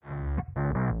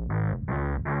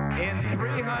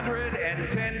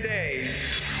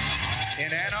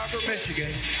Arbor, Michigan,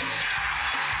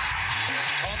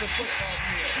 on the football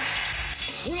field.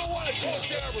 We don't want to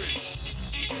coach average.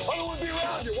 I don't want to be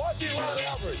around you. Why be around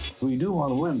average? We do want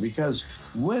to win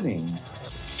because winning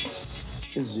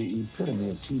is the epitome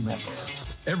of team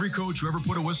effort. Every coach who ever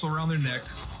put a whistle around their neck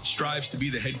strives to be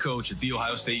the head coach at The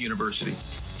Ohio State University.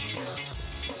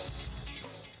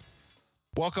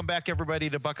 Welcome back, everybody,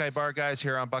 to Buckeye Bar Guys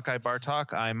here on Buckeye Bar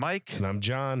Talk. I'm Mike. And I'm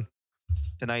John.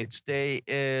 Tonight's date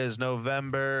is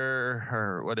November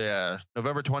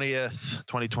 20th,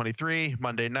 2023,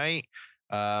 Monday night.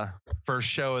 First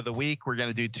show of the week. We're going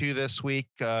to do two this week,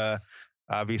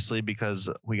 obviously, because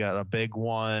we got a big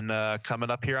one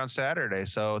coming up here on Saturday.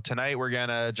 So tonight we're going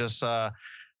to just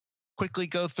quickly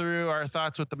go through our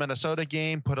thoughts with the Minnesota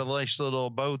game, put a nice little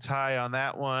bow tie on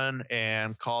that one,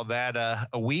 and call that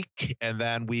a week. And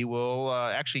then we will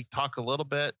actually talk a little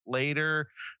bit later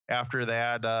after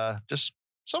that, just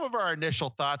some of our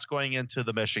initial thoughts going into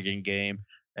the Michigan game.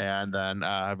 And then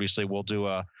obviously we'll do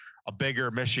a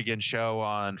bigger Michigan show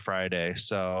on Friday.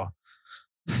 So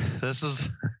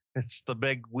it's the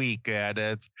big week, and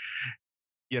it's,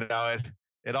 it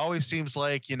always seems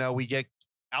like, we get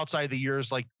outside the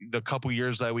years, like the couple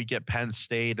years that we get Penn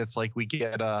State, it's like we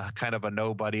get a kind of a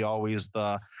nobody always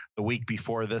the week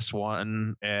before this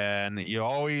one. And you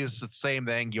always, it's the same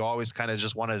thing. You always kind of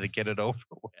just wanted to get it over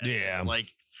with. Yeah. It's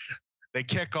like they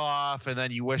kick off and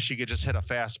then you wish you could just hit a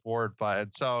fast forward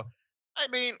button. So, I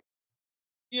mean,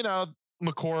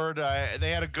 McCord,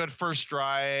 they had a good first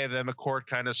drive. Then McCord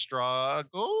kind of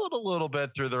struggled a little bit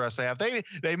through the rest of the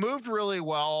half. They moved really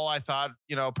well. I thought,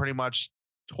 pretty much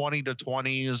 20 to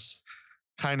 20s,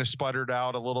 kind of sputtered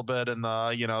out a little bit in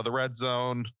the, the red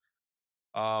zone.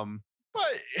 But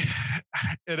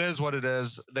it is what it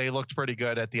is. They looked pretty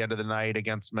good at the end of the night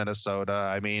against Minnesota.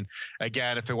 I mean,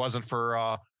 again, if it wasn't for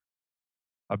a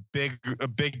big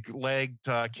legged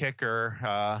kicker,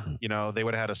 they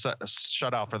would have had a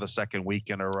shutout for the second week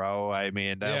in a row. I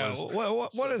mean,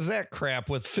 what is that crap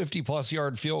with 50+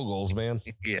 yard field goals, man?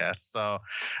 Yeah. So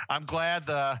I'm glad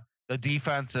the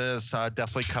defense is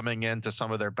definitely coming into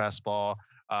some of their best ball.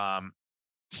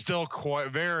 Still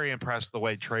very impressed the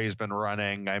way Trey's been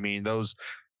running. I mean, those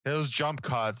jump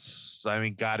cuts. I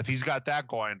mean, God, if he's got that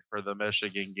going for the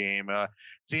Michigan game,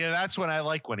 that's when I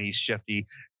like when he's shifty.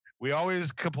 We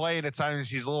always complain at times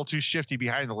he's a little too shifty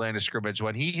behind the line of scrimmage.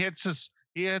 When he hits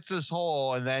his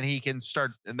hole, and then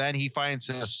he finds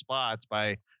his spots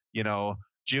by,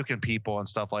 juking people and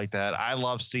stuff like that. I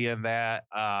love seeing that.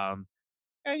 And,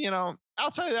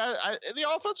 outside of that, the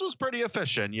offense was pretty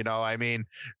efficient. I mean,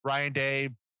 Ryan Day,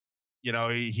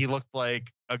 he looked like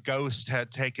a ghost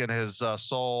had taken his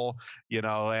soul,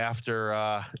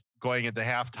 after going into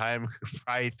halftime,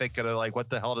 probably thinking of like, what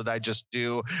the hell did I just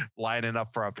do, lining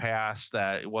up for a pass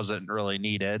that wasn't really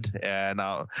needed. And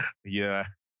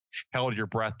held your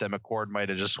breath that McCord might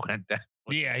have just went down.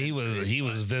 Yeah, he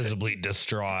was visibly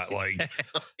distraught. Like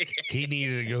he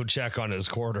needed to go check on his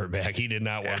quarterback. He did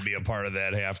not want to be a part of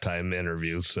that halftime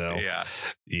interview. So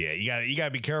you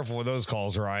gotta be careful with those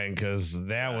calls, Ryan, because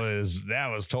that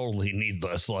was totally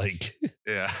needless. Like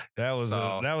that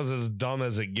was as dumb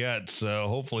as it gets. So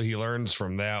hopefully he learns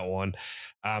from that one.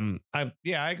 I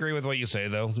agree with what you say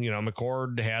though.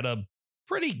 McCord had a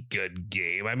pretty good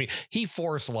game. I mean, he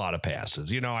forced a lot of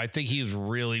passes. I think he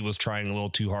was trying a little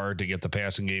too hard to get the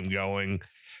passing game going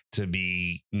to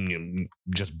be,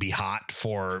 just be hot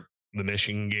for the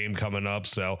Michigan game coming up.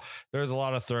 So there's a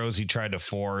lot of throws he tried to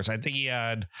force. I think he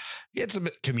had some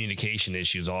communication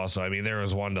issues also. I mean, there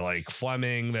was one to like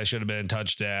Fleming that should have been a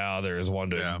touchdown. There was one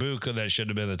to Mbuka that should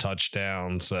have been a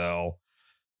touchdown. So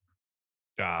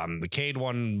the Cade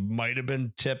one might have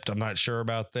been tipped. I'm not sure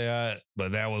about that,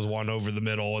 but that was one over the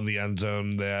middle in the end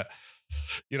zone that,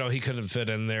 he couldn't fit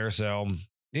in there. So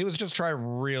he was just trying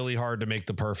really hard to make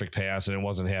the perfect pass and it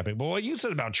wasn't happening. But what you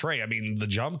said about Trey, I mean, the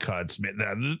jump cuts,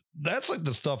 man, that's like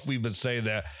the stuff we've been saying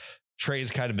that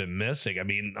Trey's kind of been missing. I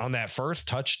mean, on that first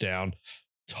touchdown,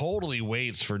 totally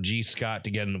waits for G. Scott to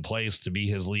get into place to be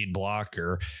his lead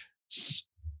blocker,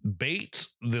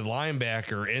 baits the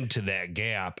linebacker into that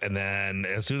gap, and then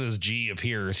as soon as G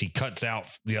appears, he cuts out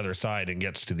the other side and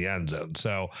gets to the end zone.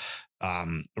 So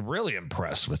really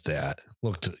impressed with that.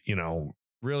 Looked,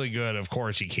 really good. Of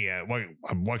course, you can't.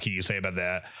 What can you say about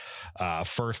that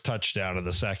first touchdown of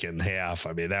the second half?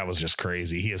 I mean, that was just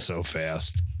crazy. He is so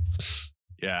fast.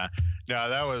 Yeah, no,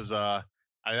 that was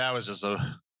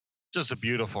just a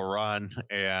beautiful run,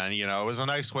 and it was a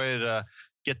nice way to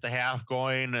get the half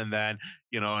going. And then,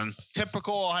 in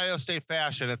typical Ohio State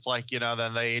fashion, it's like,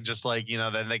 then they just like,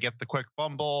 then they get the quick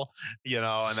fumble,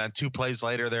 and then 2 plays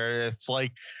later there, it's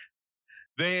like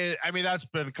that's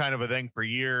been kind of a thing for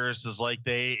years, is like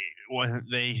when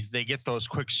they get those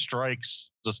quick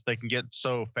strikes, just they can get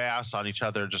so fast on each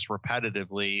other just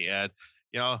repetitively. And,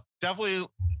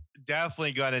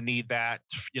 definitely going to need that.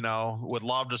 Would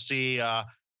love to see a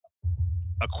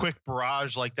quick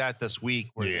barrage like that this week,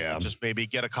 where you can just maybe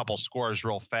get a couple scores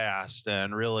real fast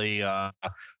and really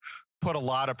put a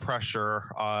lot of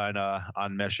pressure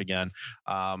on Michigan.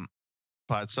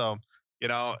 But so,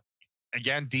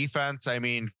 again, defense, I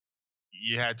mean,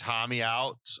 you had Tommy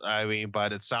out,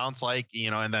 but it sounds like,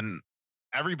 and then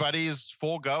everybody's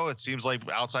full go. It seems like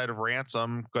outside of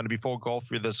Ransom going to be full go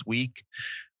for this week.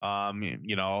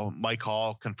 Mike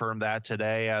Hall confirmed that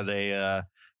today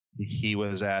he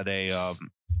was at a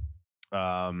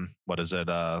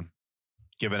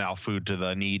giving out food to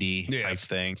the needy type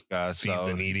thing. Feed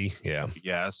the needy.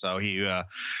 Yeah. So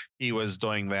he was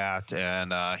doing that,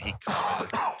 and he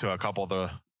commented to a couple of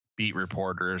the beat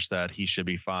reporters that he should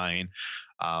be fine.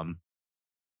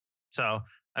 So,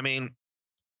 I mean,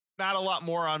 not a lot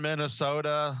more on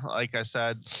Minnesota. Like I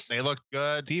said, they look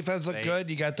good. Defense looked good.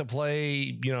 You got to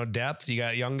play, depth. You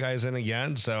got young guys in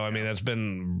again. So, I mean, that's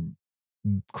been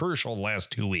crucial the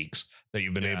last 2 weeks that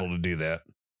you've been able to do that.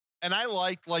 And I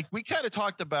like we kind of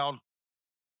talked about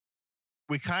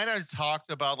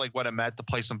like what it meant to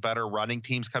play some better running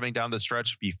teams coming down the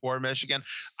stretch before Michigan.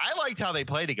 I liked how they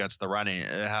played against the running,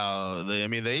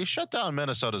 they shut down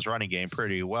Minnesota's running game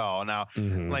pretty well. Now,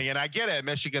 and I get it,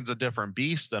 Michigan's a different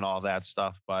beast and all that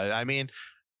stuff, but I mean,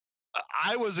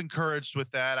 I was encouraged with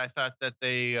that. I thought that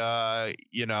they,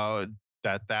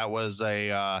 that was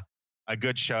a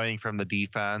good showing from the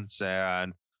defense,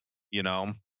 and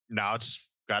now it's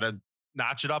got to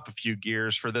notch it up a few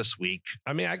gears for this week.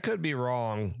 I mean, I could be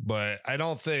wrong, but I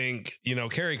don't think,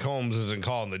 Kerry Combs isn't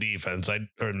calling the defense.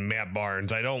 Or Matt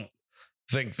Barnes. I don't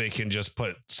think they can just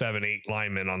put 7-8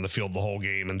 linemen on the field the whole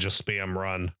game and just spam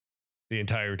run the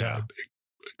entire time.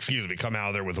 Come out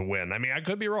of there with a win. I mean, I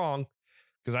could be wrong,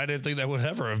 because I didn't think that would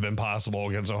ever have been possible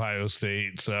against Ohio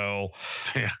State. So,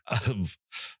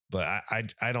 but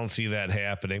I don't see that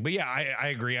happening. But yeah, I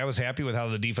agree. I was happy with how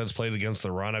the defense played against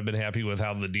the run. I've been happy with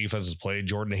how the defense has played.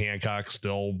 Jordan Hancock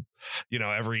still,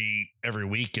 every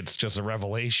week it's just a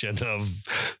revelation of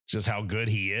just how good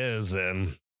he is,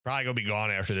 and probably gonna be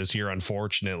gone after this year,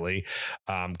 unfortunately.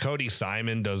 Cody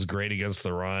Simon does great against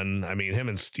the run. I mean, him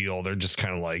and Steele, they're just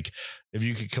kind of like, if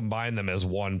you could combine them as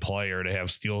one player, to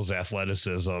have Steele's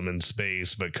athleticism and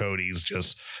space, but Cody's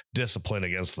just discipline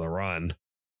against the run.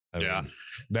 I mean,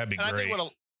 that'd be great.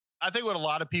 I think what a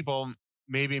lot of people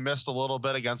maybe missed a little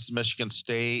bit against Michigan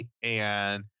State,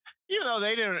 and even though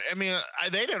they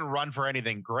didn't run for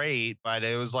anything great, but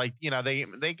it was like,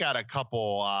 they got a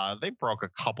couple, they broke a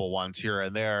couple ones here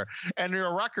and there, and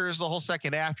your Rutgers, the whole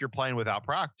second half, you're playing without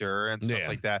Proctor and stuff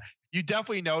like that. You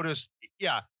definitely noticed,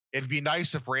 it'd be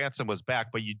nice if Ransom was back,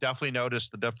 but you definitely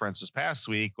noticed the difference this past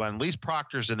week when at least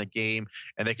Proctor's in the game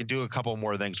and they can do a couple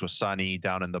more things with Sonny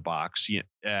down in the box.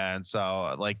 And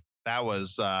so like that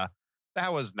was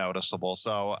noticeable.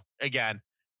 So again,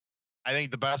 I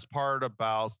think the best part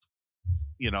about,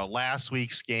 last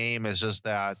week's game is just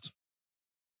that,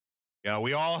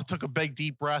 we all took a big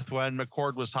deep breath when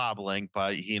McCord was hobbling,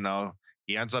 but he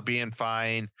ends up being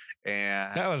fine.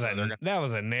 And that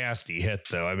was a nasty hit,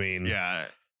 though. I mean,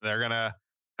 they're gonna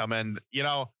come in.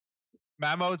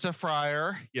 Memo to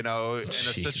Fryer. In a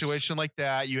situation like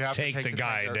that, you have to take the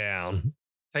guy down.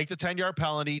 Take the 10-yard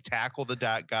penalty, tackle the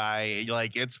guy.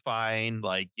 Like, it's fine.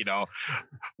 Like,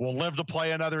 we'll live to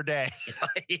play another day.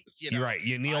 You're right.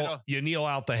 You kneel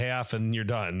out the half and you're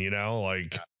done,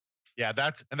 Yeah,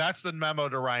 that's the memo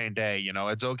to Ryan Day.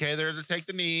 It's okay there to take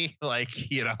the knee. Like,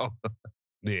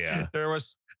 Yeah. There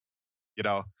was,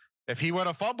 if he would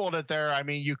have fumbled it there, I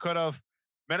mean,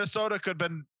 Minnesota could have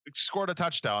been scored a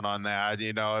touchdown on that,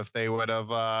 if they would have,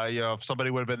 if somebody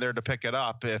would have been there to pick it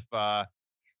up. And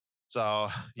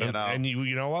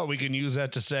you know what? We can use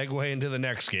that to segue into the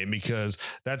next game, because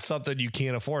that's something you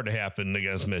can't afford to happen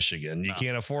against Michigan. You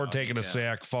can't afford taking a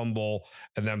sack, fumble,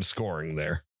 and them scoring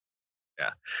there. Yeah.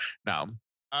 No.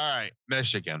 All right,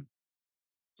 Michigan.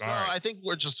 So I think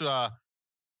we're just, we're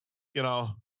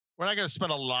not going to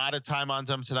spend a lot of time on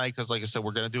them tonight, because, like I said,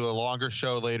 we're going to do a longer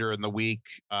show later in the week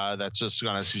that's just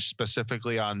going to be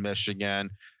specifically on Michigan,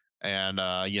 and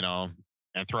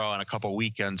and throw in a couple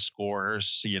weekend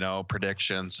scores,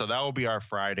 predictions. So that will be our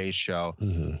Friday show.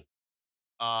 Mm-hmm.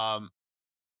 Kind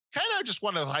of just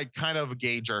want to kind of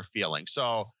gauge our feeling.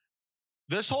 So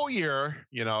this whole year,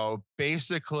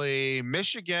 basically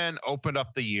Michigan opened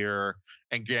up the year,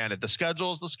 and granted, the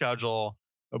schedule is the schedule,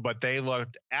 but they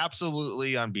looked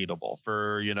absolutely unbeatable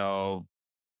for,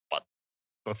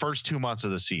 the the first 2 months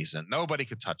of the season. Nobody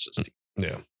could touch this team.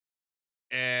 Yeah.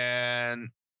 And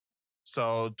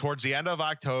so towards the end of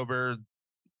October,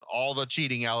 all the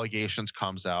cheating allegations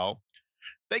comes out.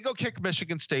 They go kick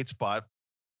Michigan State's butt.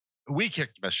 We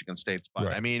kicked Michigan State's butt.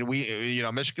 Right. I mean,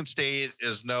 Michigan State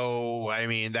is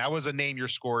that was a name your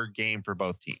score game for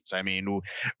both teams. I mean,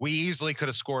 we easily could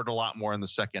have scored a lot more in the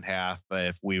second half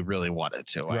if we really wanted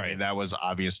to. Right. I mean, that was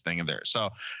obvious thing in there. So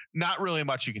not really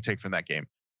much you can take from that game.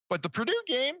 But the Purdue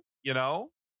game,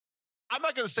 I'm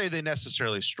not going to say they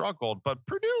necessarily struggled, but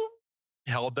Purdue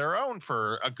held their own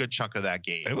for a good chunk of that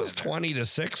game. It was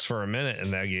 20-6 for a minute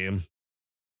in that game.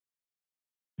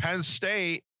 Penn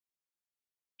State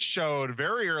showed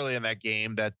very early in that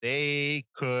game that they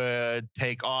could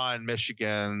take on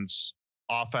Michigan's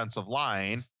offensive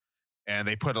line, and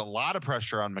they put a lot of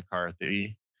pressure on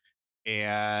McCarthy,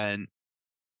 and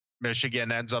Michigan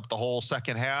ends up the whole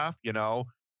second half,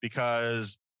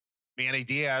 because Manny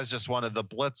Diaz just wanted the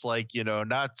blitz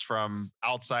nuts from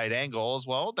outside angles.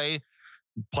 Well, they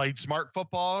played smart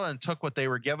football and took what they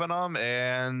were giving them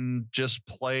and just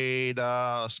played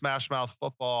smash mouth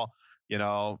football,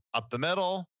 up the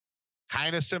middle,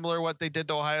 kind of similar to what they did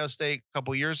to Ohio State a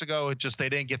couple years ago. It just, they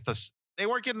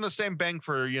weren't getting the same bang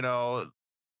for,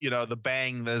 the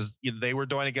bang as they were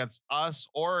doing against us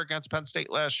or against Penn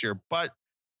State last year, but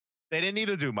they didn't need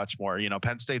to do much more.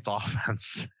 Penn State's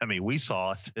offense, we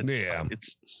saw it. It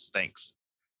stinks.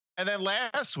 And then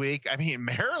last week,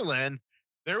 Maryland,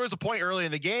 there was a point early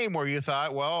in the game where you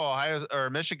thought, well,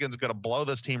 Michigan's going to blow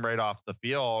this team right off the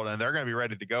field and they're going to be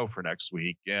ready to go for next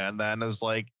week. And then it was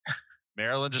like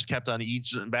Maryland just kept on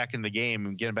eating back in the game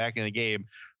and getting back in the game.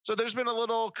 So there's been a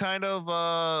little kind of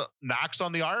knocks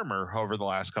on the armor over the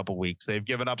last couple of weeks. They've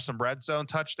given up some red zone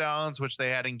touchdowns, which they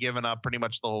hadn't given up pretty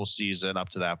much the whole season up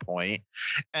to that point.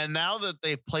 And now that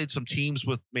they've played some teams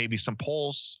with maybe some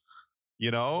pulse, they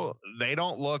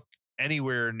don't look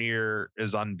anywhere near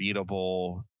as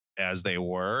unbeatable as they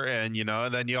were. And,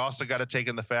 then you also got to take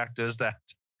in the fact is that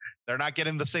they're not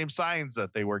getting the same signs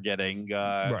that they were getting,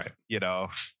 right.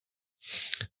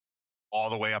 All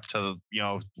the way up to,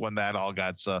 when that all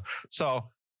got, so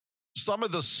some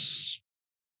of this,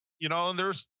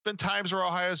 there's been times where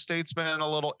Ohio State's been a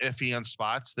little iffy in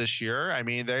spots this year.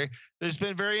 There's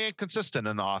been very inconsistent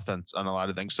in offense on a lot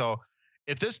of things. So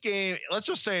if this game, let's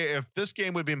just say if this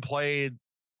game would have been played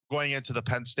going into the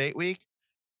Penn State week,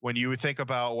 when you would think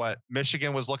about what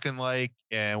Michigan was looking like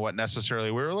and what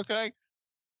necessarily we were looking like,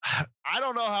 I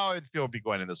don't know how I'd feel be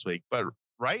going in this week, but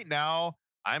right now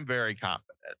I'm very confident.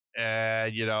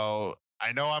 And,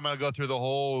 I know I'm going to go through the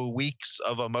whole weeks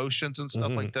of emotions and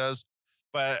stuff like this,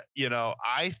 but,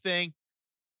 I think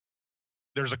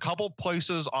there's a couple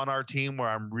places on our team where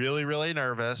I'm really, really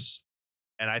nervous.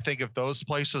 And I think if those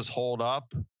places hold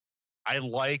up, I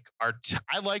like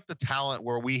the talent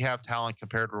where we have talent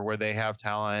compared to where they have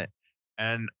talent.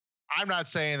 And I'm not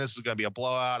saying this is going to be a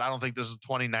blowout. I don't think this is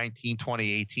 2019,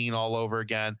 2018 all over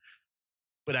again,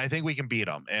 but I think we can beat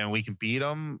them, and we can beat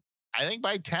them, I think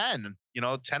by 10,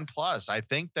 10 plus. I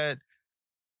think that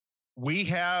we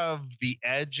have the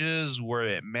edges where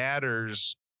it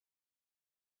matters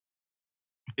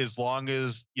as long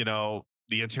as, the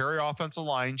interior offensive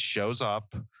line shows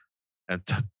up and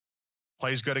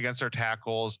plays good against our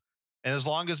tackles. And as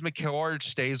long as McCord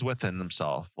stays within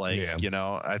himself,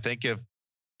 I think if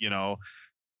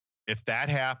that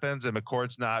happens and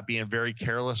McCord's not being very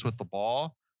careless with the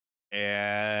ball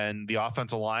and the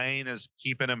offensive line is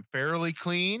keeping him fairly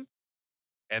clean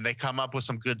and they come up with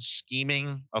some good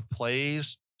scheming of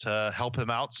plays to help him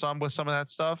out some with some of that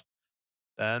stuff,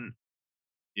 then,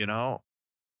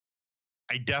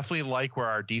 I definitely like where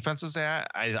our defense is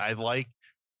at. I liked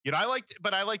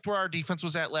where our defense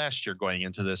was at last year going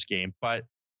into this game. But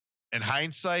in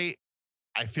hindsight,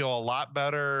 I feel a lot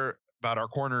better about our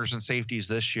corners and safeties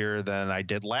this year than I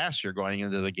did last year going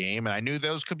into the game. And I knew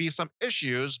those could be some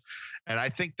issues. And I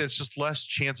think there's just less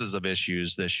chances of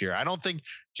issues this year. I don't think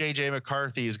JJ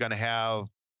McCarthy is going to have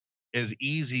as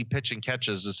easy pitch and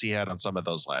catches as he had on some of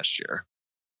those last year.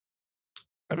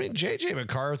 JJ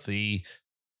McCarthy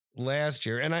last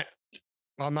year, and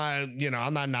I'm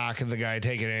not knocking the guy,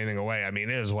 taking anything away. It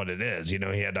is what it is. He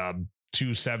had 2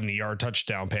 70-yard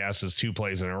touchdown passes 2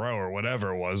 plays in a row or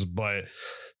whatever it was, but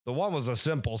the one was a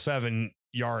simple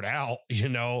 7-yard out,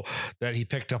 that he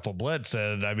picked up a blitz,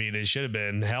 and it should have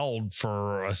been held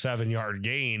for a 7-yard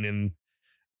gain, and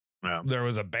there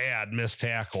was a bad missed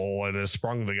tackle and it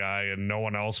sprung the guy and no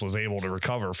one else was able to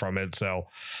recover from it. So,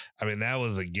 that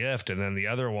was a gift. And then the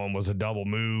other one was a double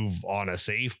move on a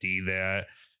safety that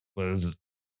was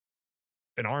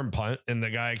an arm punt, and the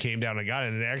guy came down and got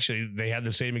it. And actually, they had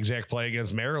the same exact play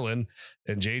against Maryland,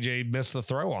 and JJ missed the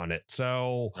throw on it.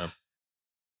 So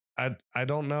I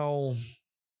don't know.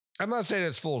 I'm not saying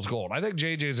it's fool's gold. I think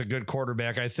JJ is a good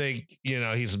quarterback. I think,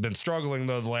 he's been struggling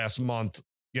though the last month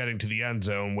getting to the end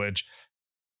zone, which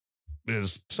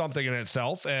is something in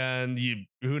itself. And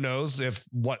who knows if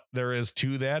what there is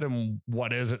to that and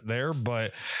what isn't there.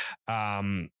 But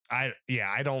I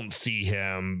don't see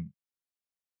him.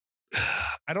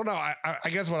 I don't know. I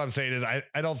guess what I'm saying is I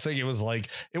don't think it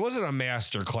wasn't a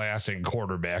master class in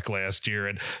quarterback last year.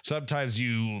 And sometimes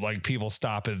people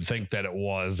stop and think that it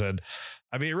was. And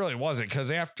I mean, it really wasn't, because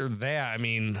after that, I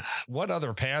mean, what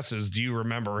other passes do you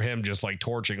remember him just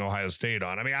torching Ohio State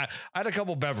on? I mean, I had a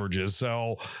couple beverages,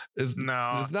 so it's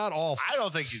not all. I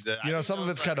don't think he did. Some of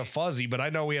it's kind of fuzzy, but I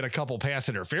know we had a couple pass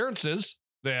interferences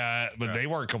but they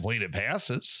weren't completed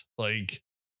passes.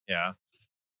 Yeah.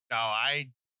 No, I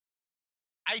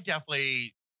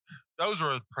definitely, those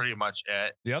were pretty much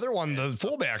it. The other one, the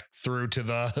fullback threw to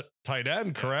the tight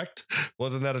end, correct?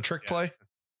 Wasn't that a trick play?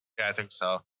 Yeah, I think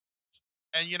so.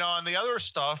 And, and the other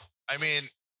stuff, I mean,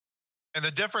 and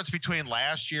the difference between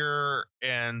last year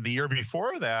and the year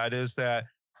before that is that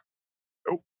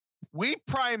we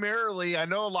primarily, I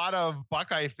know a lot of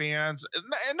Buckeye fans,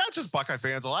 and not just Buckeye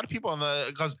fans, a lot of people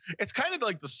because it's kind of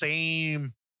the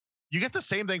same. You get the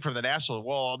same thing from the national.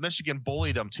 Well, Michigan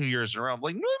bullied them 2 years in a row.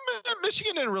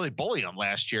 Michigan didn't really bully them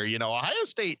last year. Ohio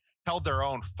State held their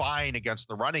own fine against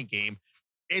the running game.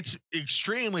 It's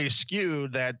extremely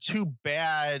skewed that two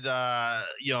bad,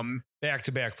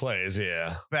 back-to-back plays.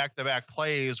 Yeah. Back-to-back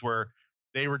plays where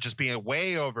they were just being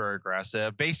way over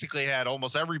aggressive, basically had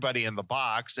almost everybody in the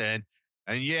box. And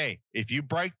yay, if you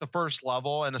break the first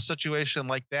level in a situation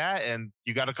like that, and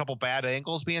you got a couple bad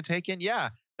angles being taken,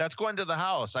 that's going to the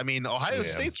house. I mean, Ohio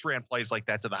State's ran plays like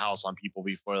that to the house on people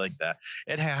before like that.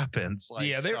 It happens.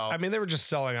 They were just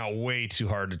selling out way too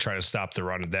hard to try to stop the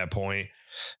run at that point.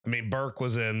 I mean, Burke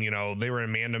was in, they were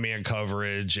in man-to-man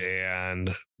coverage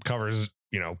and cover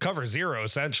zero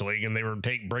essentially. And they were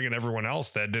bringing everyone else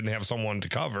that didn't have someone to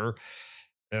cover.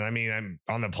 And I mean, I'm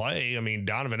on the play. I mean,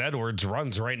 Donovan Edwards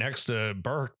runs right next to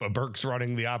Burke, but Burke's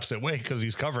running the opposite way because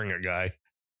he's covering a guy.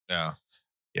 Yeah.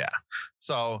 Yeah.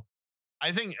 So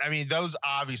I think, those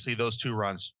two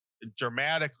runs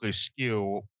dramatically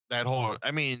skew that whole,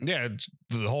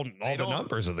 the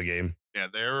numbers of the game. Yeah,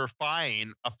 they were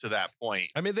fine up to that point.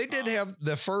 I mean, they did have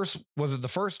the first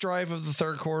drive of the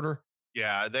third quarter?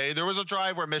 Yeah, there was a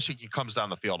drive where Michigan comes down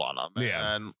the field on them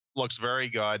and looks very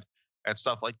good and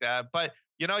stuff like that. But,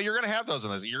 you're going to have those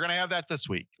in this. You're going to have that this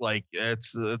week.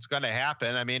 It's going to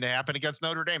happen. I mean, it happened against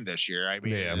Notre Dame this year. I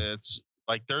mean, it's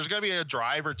there's going to be a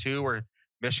drive or two where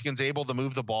Michigan's able to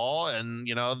move the ball and,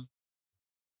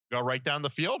 go right down the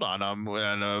field on them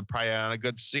and probably on a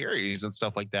good series and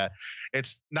stuff like that.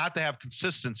 It's not to have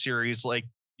consistent series like,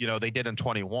 they did in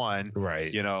 21,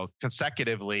 right?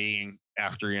 Consecutively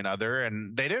after another.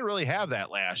 And they didn't really have that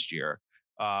last year.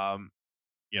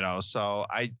 So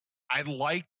I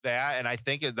like that. And I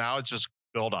think now it's just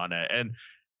build on it. And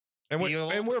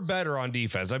we're better on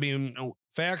defense. I mean,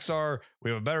 facts are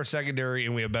we have a better secondary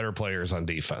and we have better players on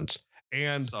defense.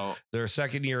 And their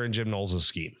second year in Jim Knowles'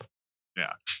 scheme.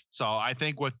 Yeah. So I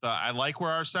think I like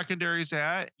where our secondary's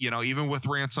at, even with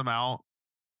Ransom out.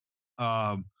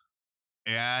 And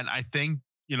I think,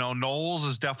 Knowles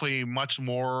is definitely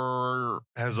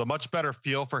has a much better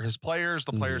feel for his players.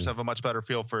 The players have a much better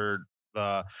feel for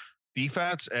the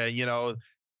defense. And,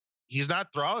 he's not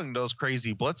throwing those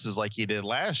crazy blitzes like he did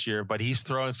last year, but he's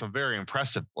throwing some very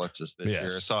impressive blitzes this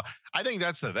year. So I think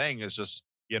that's the thing is just,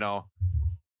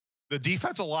 the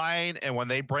defensive line, and when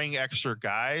they bring extra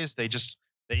guys, they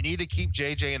need to keep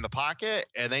JJ in the pocket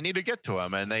and they need to get to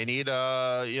him and they need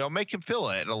make him feel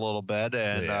it a little bit.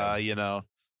 And,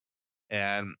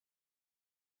 and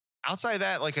outside of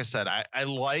that, like I said, I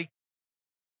like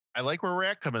where we're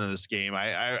at coming into this game.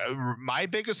 My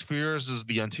biggest fears is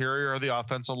the interior of the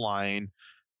offensive line.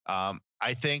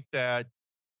 I think the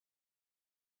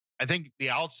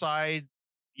outside,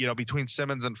 between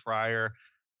Simmons and Fryer,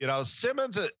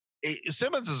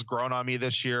 Simmons has grown on me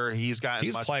this year. He's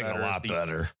playing a lot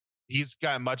better. He's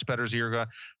gotten much better as the year goes.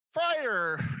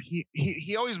 Fryer,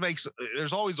 he always makes.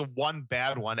 There's always one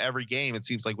bad one every game. It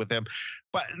seems like with him,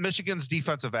 but Michigan's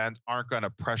defensive ends aren't going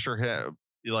to pressure him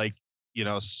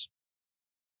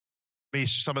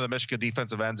some of the Michigan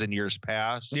defensive ends in years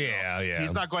past. Yeah.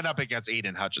 He's not going up against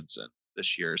Aiden Hutchinson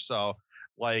this year, so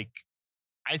I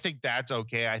think that's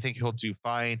okay. I think he'll do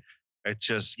fine. It's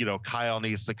just, Kyle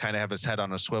needs to kind of have his head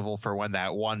on a swivel for when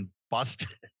that one bust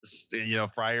is.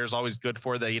 Fryer's always good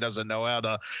for that. He doesn't know how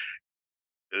to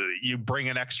you bring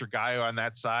an extra guy on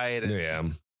that side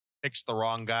and picks the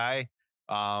wrong guy.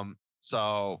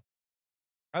 So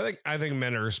I think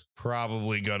Minter's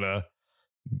probably gonna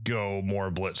go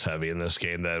more blitz heavy in this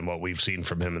game than what we've seen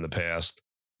from him in the past.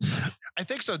 I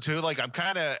think so too. Like I'm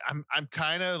kind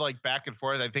of like back and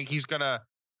forth. I think he's gonna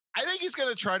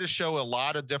try to show a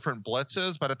lot of different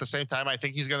blitzes, but at the same time, I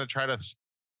think he's gonna show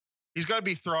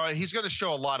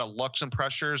a lot of looks and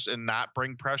pressures and not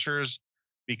bring pressures,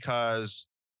 because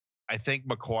I think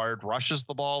McCord rushes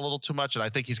the ball a little too much, and I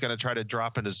think he's going to try to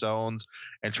drop into zones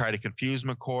and try to confuse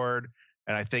McCord.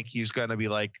 And I think he's going to be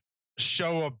like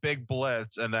show a big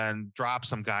blitz and then drop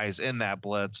some guys in that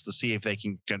blitz to see if they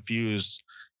can confuse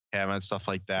him and stuff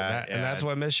like that. And that's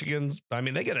why Michigan, I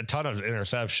mean, they get a ton of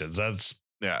interceptions. That's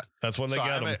when they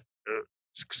get them.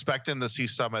 Expecting to see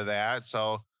some of that.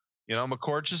 So,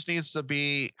 McCord just needs to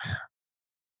be,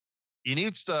 he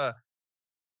needs to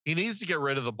get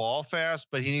rid of the ball fast,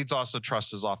 but he needs also to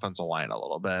trust his offensive line a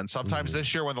little bit. And sometimes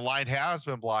this year, when the line has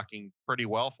been blocking pretty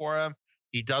well for him,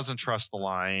 he doesn't trust the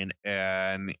line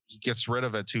and he gets rid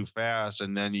of it too fast.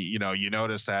 And then, you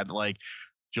notice that like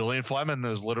Julian Fleming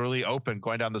was literally open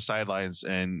going down the sidelines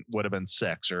and would have been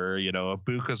 6, or,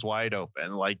 Ibuka's wide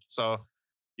open. Like, so,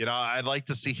 I'd like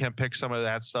to see him pick some of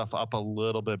that stuff up a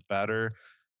little bit better.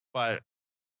 But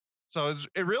so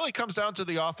it really comes down to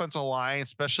the offensive line,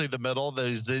 especially the middle.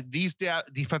 These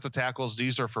defensive tackles,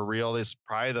 these are for real. This is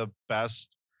probably the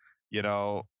best,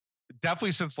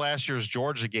 definitely since last year's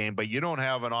Georgia game, but you don't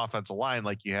have an offensive line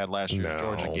like you had last year's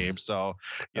Georgia game. So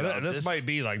this might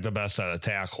be like the best set of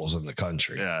tackles in the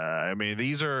country. Yeah, I mean,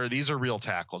 these are real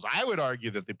tackles. I would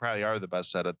argue that they probably are the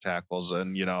best set of tackles,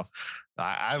 and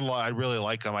I really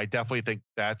like them. I definitely think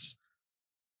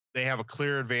they have a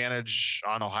clear advantage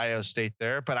on Ohio State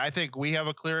there, but I think we have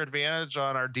a clear advantage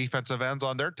on our defensive ends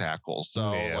on their tackles.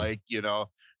 So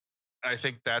I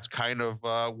think that's kind of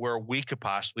where we could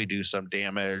possibly do some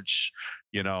damage,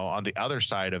 on the other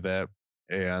side of it.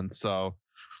 And so,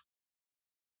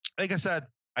 like I said,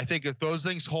 I think if those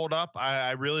things hold up,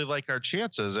 I really like our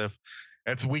chances.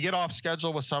 If we get off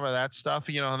schedule with some of that stuff,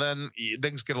 then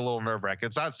things get a little nerve-wracking.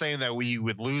 It's not saying that we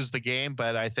would lose the game,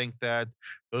 but I think that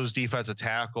those defensive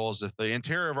tackles, if the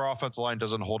interior of our offensive line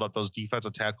doesn't hold up, those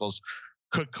defensive tackles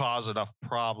could cause enough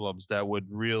problems that would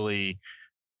really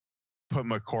put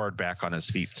McCord back on his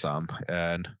feet some.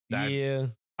 And I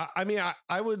mean,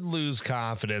 I would lose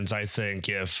confidence, I think,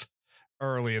 if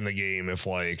early in the game, if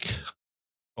like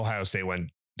Ohio State went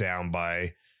down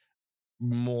by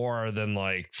more than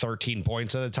like 13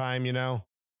 points at a time,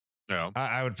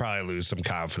 I would probably lose some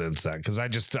confidence then, because I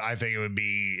think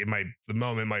the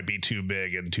moment might be too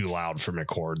big and too loud for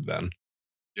McCord then.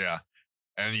 Yeah.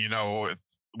 And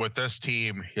with this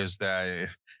team is that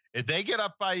if they get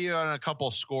up by you on a couple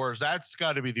of scores, that's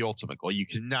got to be the ultimate goal. You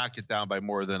cannot get down by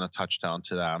more than a touchdown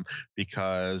to them,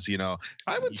 because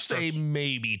I would say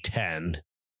maybe 10.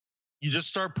 You just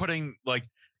start putting like,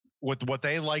 with what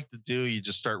they like to do, you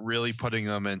just start really putting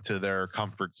them into their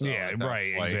comfort zone. Yeah,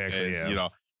 right, exactly. And, yeah,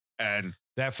 and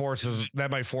that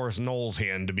might force Knowles'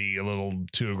 hand to be a little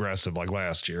too aggressive like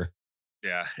last year.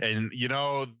 Yeah, and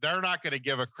they're not going to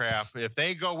give a crap if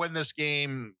they go win this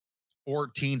game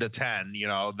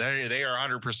 14-10. They are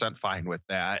 100% fine with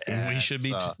that. And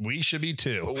we should be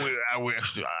too.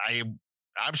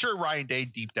 I'm sure Ryan Day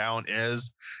deep down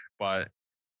is, but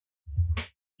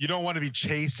you don't want to be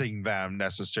chasing them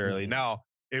necessarily. Now,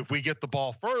 if we get the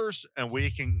ball first and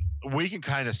we can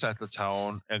kind of set the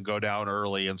tone and go down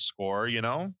early and score,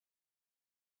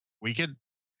 we could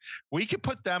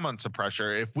put them on some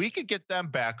pressure. If we could get them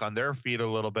back on their feet a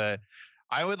little bit,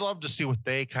 I would love to see what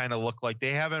they kind of look like.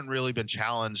 They haven't really been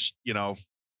challenged,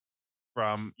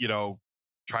 from,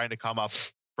 trying to come up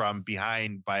from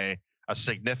behind by a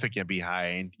significant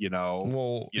behind,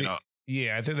 Well,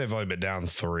 yeah, I think they've only been down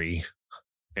 3.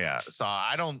 Yeah. So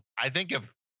I think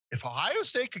if Ohio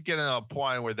State could get to a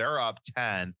point where they're up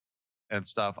 10 and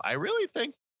stuff, I really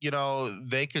think,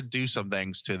 they could do some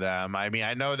things to them. I mean,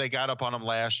 I know they got up on them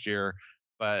last year,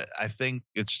 but I think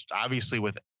it's obviously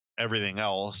with everything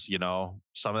else,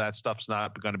 some of that stuff's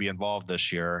not going to be involved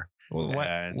this year. Well,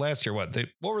 last year, what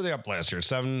were they up last year?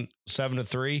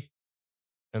 7-3?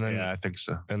 And then, yeah, I think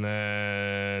so. And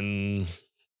then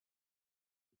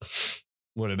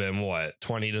would have been what,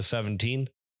 20-17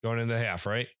 going into half,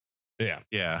 right?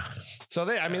 Yeah. So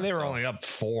they were only up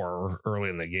 4 early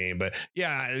in the game, but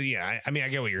yeah. I mean, I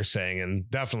get what you're saying, and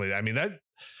definitely, I mean, that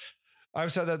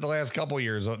I've said that the last couple of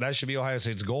years, that should be Ohio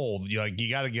State's goal. You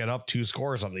got to get up 2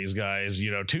 scores on these guys,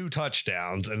 2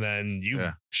 touchdowns, and then you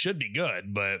should be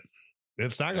good, but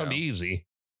it's not going to be easy.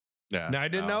 Yeah. Now I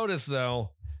did notice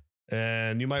though,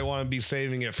 and you might want to be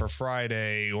saving it for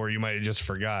Friday, or you might have just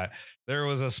forgot. There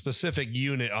was a specific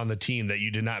unit on the team that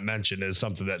you did not mention as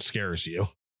something that scares you.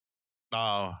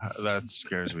 Oh, that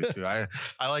scares me too. I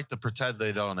like to pretend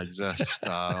they don't exist.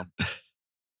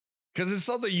 Because it's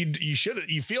something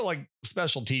you feel like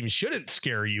special teams shouldn't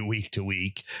scare you week to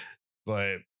week,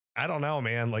 but I don't know,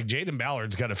 man. Like Jaden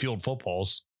Ballard's got to field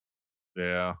footballs.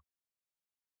 Yeah.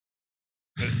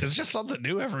 It's just something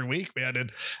new every week, man.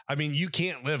 And I mean, you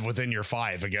can't live within your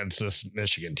 5 against this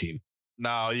Michigan team.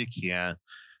 No, you can't.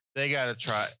 They got to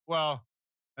try. Well,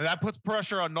 and that puts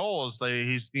pressure on Knowles.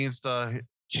 He needs to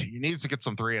get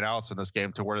some 3 and outs in this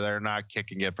game to where they're not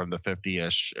kicking it from the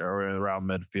 50-ish or around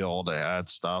midfield and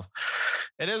stuff.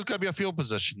 It is going to be a field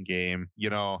position game. You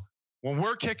know, when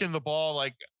we're kicking the ball,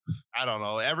 like, I don't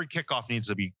know, every kickoff needs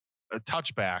to be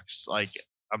touchbacks. Like,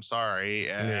 I'm sorry.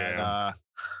 And,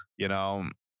 you know,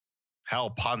 hell,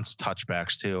 punts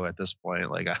touchbacks too at this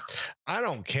point. Like, I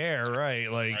don't care.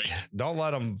 Right. Like, don't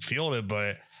let them field it.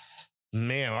 But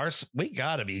man, we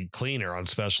got to be cleaner on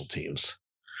special teams.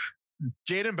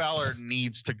 Jaden Ballard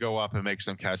needs to go up and make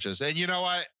some catches. And you know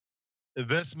what?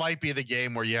 This might be the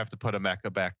game where you have to put a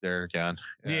Mecca back there again.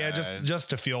 Yeah, just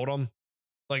to field them.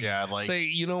 Like, say,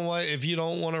 you know what? If you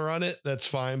don't want to run it, that's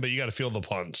fine, but you got to field the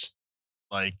punts.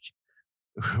 Like,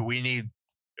 we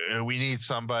need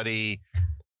somebody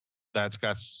that's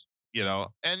got, you know,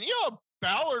 and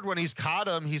Ballard, when he's caught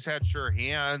him, he's had sure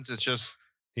hands. It's just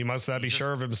he must not be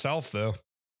sure of himself, though.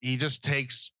 He just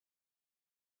takes.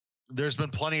 There's been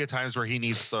plenty of times where he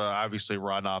needs to obviously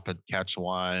run up and catch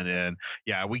one. And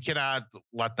yeah, we cannot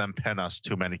let them pin us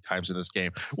too many times in this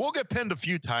game. We'll get pinned a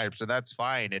few times and that's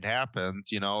fine. It happens,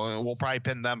 and we'll probably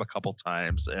pin them a couple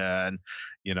times and,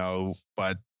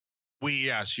 but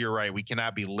yes, you're right. We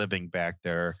cannot be living back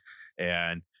there.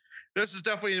 And this is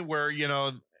definitely where,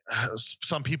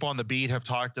 some people on the beat have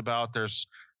talked about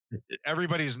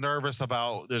everybody's nervous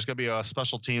about there's going to be a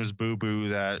special teams boo-boo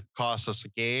that costs us a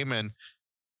game. And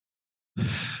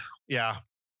yeah,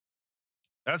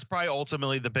 that's probably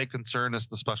ultimately the big concern is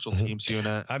the special teams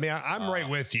unit. I mean, I'm right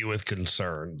with you with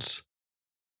concerns.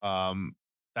 That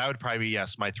would probably be,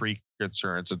 yes, my 3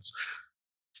 concerns. It's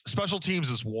special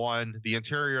teams is 1, the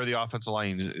interior of the offensive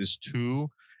line is 2.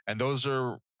 And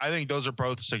I think those are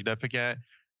both significant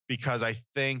because I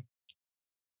think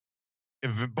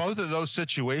if both of those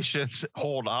situations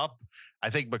hold up, I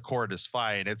think McCord is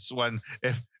fine. It's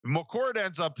if McCord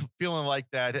ends up feeling like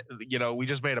that, we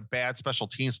just made a bad special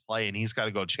teams play and he's got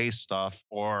to go chase stuff,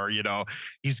 or,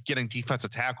 he's getting defensive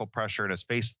tackle pressure in his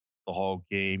face the whole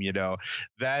game,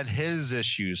 then his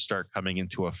issues start coming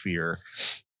into a fear,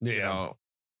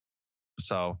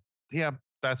 So yeah,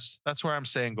 that's where I'm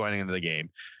saying going into the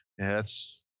game. Yeah,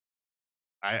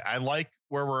 I like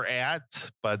where we're at,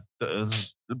 but to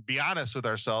be honest with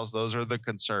ourselves, those are the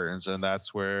concerns. And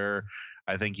that's where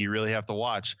I think you really have to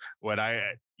watch what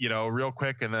real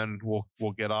quick. And then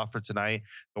we'll get off for tonight.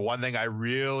 The one thing I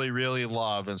really, really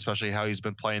love, and especially how he's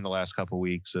been playing the last couple of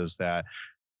weeks, is that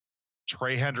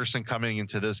Trey Henderson coming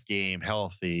into this game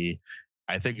healthy,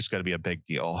 I think it's going to be a big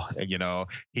deal. And,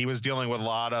 he was dealing with a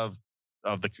lot of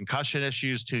the concussion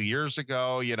issues 2 years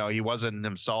ago. He wasn't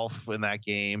himself in that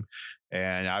game,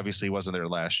 and obviously he wasn't there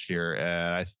last year.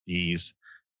 And you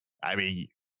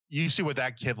see what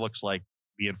that kid looks like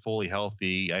being fully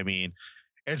healthy. I mean,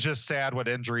 it's just sad what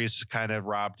injuries kind of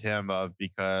robbed him of,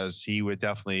 because he would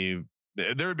definitely,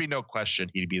 there would be no question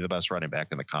he'd be the best running back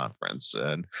in the conference.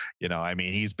 And,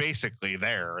 he's basically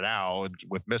there now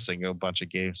with missing a bunch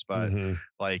of games, but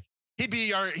he'd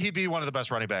be one of the best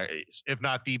running backs, if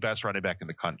not the best running back in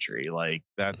the country. Like,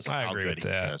 that's I how agree good with he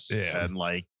that. is. Yeah. And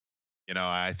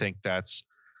I think that's,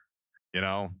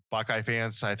 Buckeye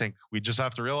fans, I think we just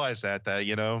have to realize that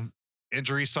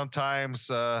injuries sometimes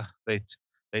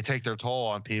they take their toll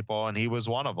on people, and he was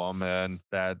one of them.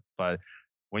 But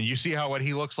when you see what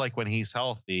he looks like when he's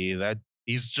healthy, that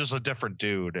he's just a different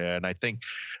dude. And I think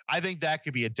that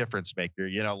could be a difference maker.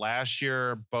 Last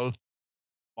year, both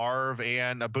Marv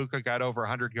and Abuka got over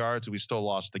 100 yards, and we still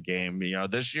lost the game.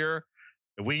 This year,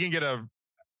 if we can get a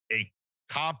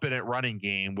competent running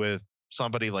game with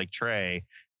somebody like Trey,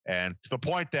 and to the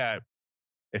point that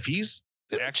if he's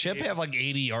did Chip have like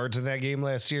 80 yards in that game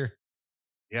last year?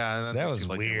 Yeah, that was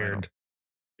weird.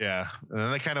 Yeah, and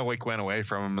then they kind of went away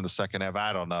from him in the second half.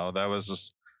 I don't know.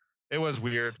 It was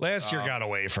weird. Last year got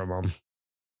away from him.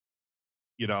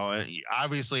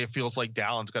 Obviously it feels like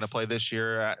Dallin's going to play this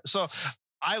year. So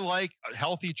I like a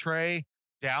healthy Trey,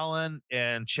 Dallin,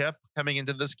 and Chip coming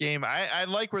into this game. I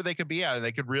like where they could be at.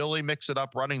 They could really mix it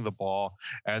up running the ball,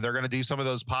 and they're going to do some of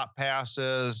those pop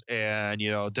passes and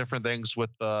different things with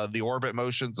the orbit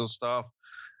motions and stuff.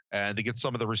 and to get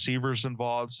some of the receivers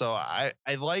involved. So I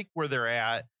like where they're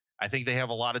at. I think they have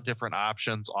a lot of different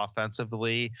options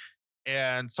offensively,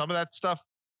 and some of that stuff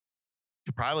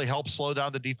could probably help slow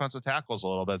down the defensive tackles a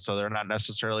little bit, so they're not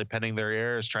necessarily pinning their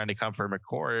ears trying to come for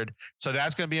McCord. So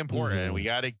that's going to be important. Mm-hmm. We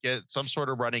got to get some sort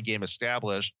of running game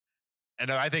established.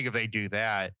 And I think if they do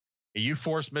that, you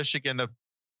force Michigan to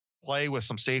play with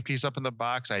some safeties up in the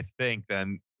box, I think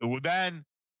then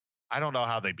I don't know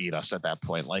how they beat us at that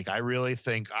point. Like, I really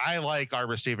think I like our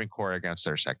receiving core against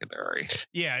their secondary.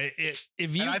 Yeah.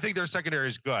 I think their secondary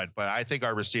is good, but I think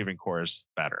our receiving core is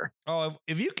better. Oh,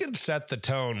 if you can set the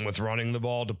tone with running the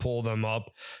ball to pull them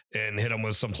up and hit them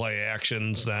with some play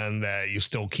actions, then that you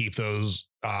still keep those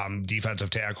defensive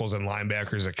tackles and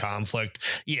linebackers at conflict.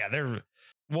 Yeah,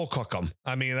 we'll cook them.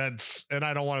 I mean, and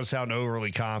I don't want to sound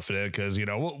overly confident because,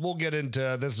 we'll get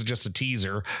into, this is just a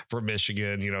teaser for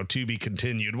Michigan, to be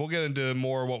continued. We'll get into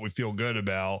more what we feel good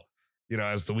about,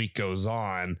 as the week goes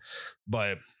on.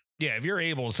 But yeah, if you're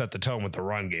able to set the tone with the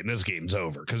run game, this game's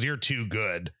over because you're too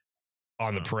good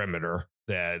on the perimeter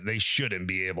that they shouldn't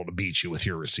be able to beat you with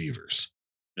your receivers.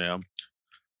 Yeah.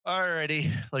 Alrighty.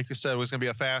 Like we said, it was going to be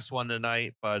a fast one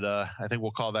tonight, but I think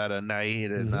we'll call that a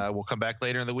night, and we'll come back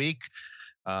later in the week.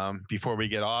 Before we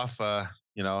get off, I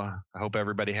hope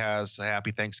everybody has a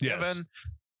happy Thanksgiving.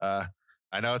 Yes.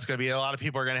 I know it's going to be a lot of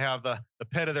people are going to have the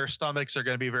pit of their stomachs are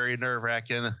going to be very nerve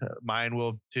wracking. Mine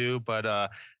will too,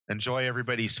 but enjoy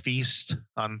everybody's feast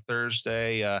on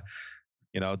Thursday.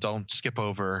 Don't skip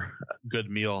over good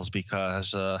meals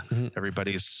because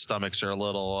everybody's stomachs are a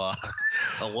little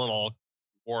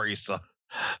worrisome.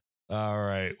 All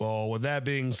right. Well, with that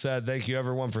being said, thank you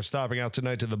everyone for stopping out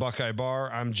tonight to the Buckeye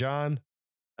Bar. I'm John.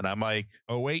 And I'm Mike.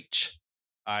 OH.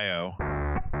 IO.